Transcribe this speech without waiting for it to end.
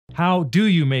How do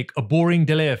you make a boring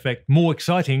delay effect more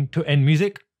exciting to end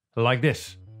music? Like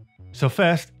this. So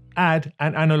first, add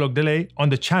an analog delay on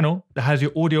the channel that has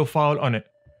your audio file on it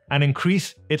and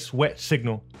increase its wet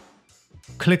signal.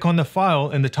 Click on the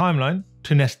file in the timeline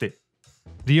to nest it.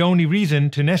 The only reason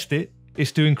to nest it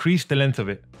is to increase the length of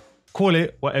it. Call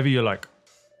it whatever you like.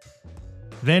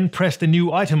 Then press the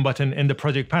new item button in the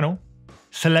project panel,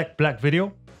 select black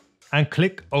video and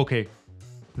click OK.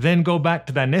 Then go back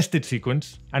to that nested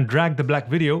sequence and drag the black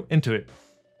video into it.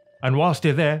 And whilst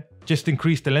you're there, just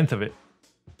increase the length of it.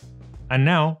 And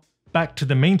now back to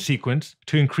the main sequence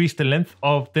to increase the length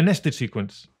of the nested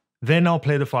sequence. Then I'll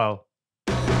play the file.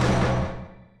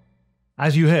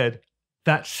 As you heard,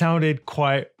 that sounded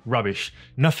quite rubbish.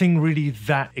 Nothing really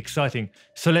that exciting.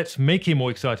 So let's make it more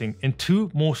exciting in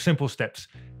 2 more simple steps.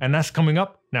 And that's coming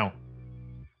up now.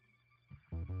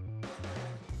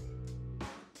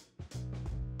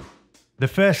 The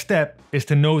first step is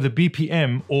to know the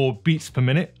BPM or beats per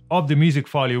minute of the music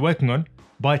file you're working on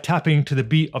by tapping to the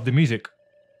beat of the music.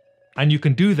 And you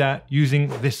can do that using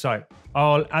this site.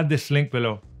 I'll add this link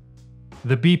below.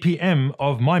 The BPM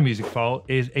of my music file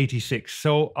is 86,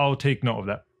 so I'll take note of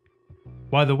that.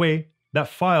 By the way, that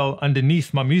file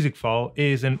underneath my music file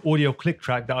is an audio click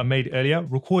track that I made earlier,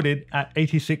 recorded at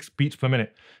 86 beats per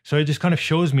minute. So it just kind of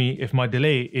shows me if my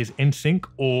delay is in sync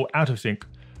or out of sync.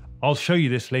 I'll show you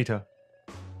this later.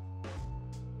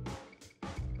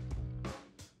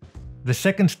 The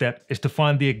second step is to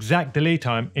find the exact delay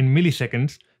time in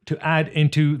milliseconds to add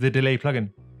into the delay plugin.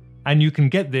 And you can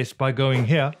get this by going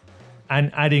here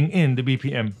and adding in the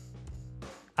BPM.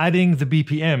 Adding the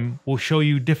BPM will show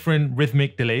you different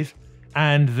rhythmic delays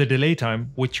and the delay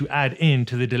time which you add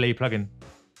into the delay plugin.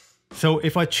 So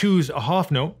if I choose a half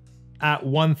note at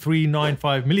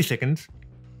 1395 milliseconds,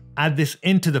 add this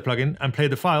into the plugin and play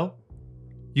the file,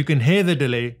 you can hear the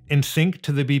delay in sync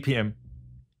to the BPM.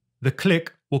 The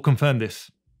click will confirm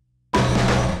this.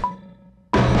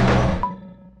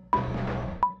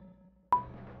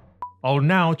 I'll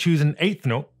now choose an eighth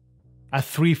note at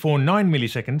 349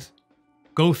 milliseconds,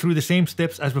 go through the same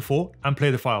steps as before and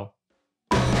play the file.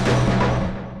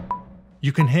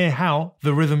 You can hear how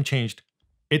the rhythm changed.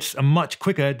 It's a much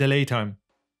quicker delay time.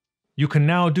 You can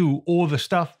now do all the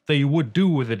stuff that you would do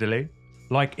with a delay,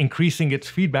 like increasing its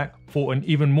feedback for an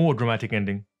even more dramatic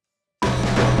ending.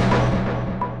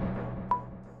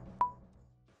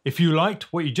 If you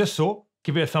liked what you just saw,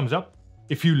 give it a thumbs up.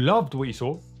 If you loved what you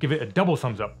saw, give it a double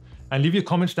thumbs up. And leave your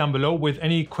comments down below with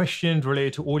any questions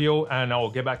related to audio and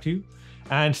I'll get back to you.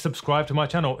 And subscribe to my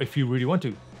channel if you really want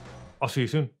to. I'll see you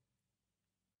soon.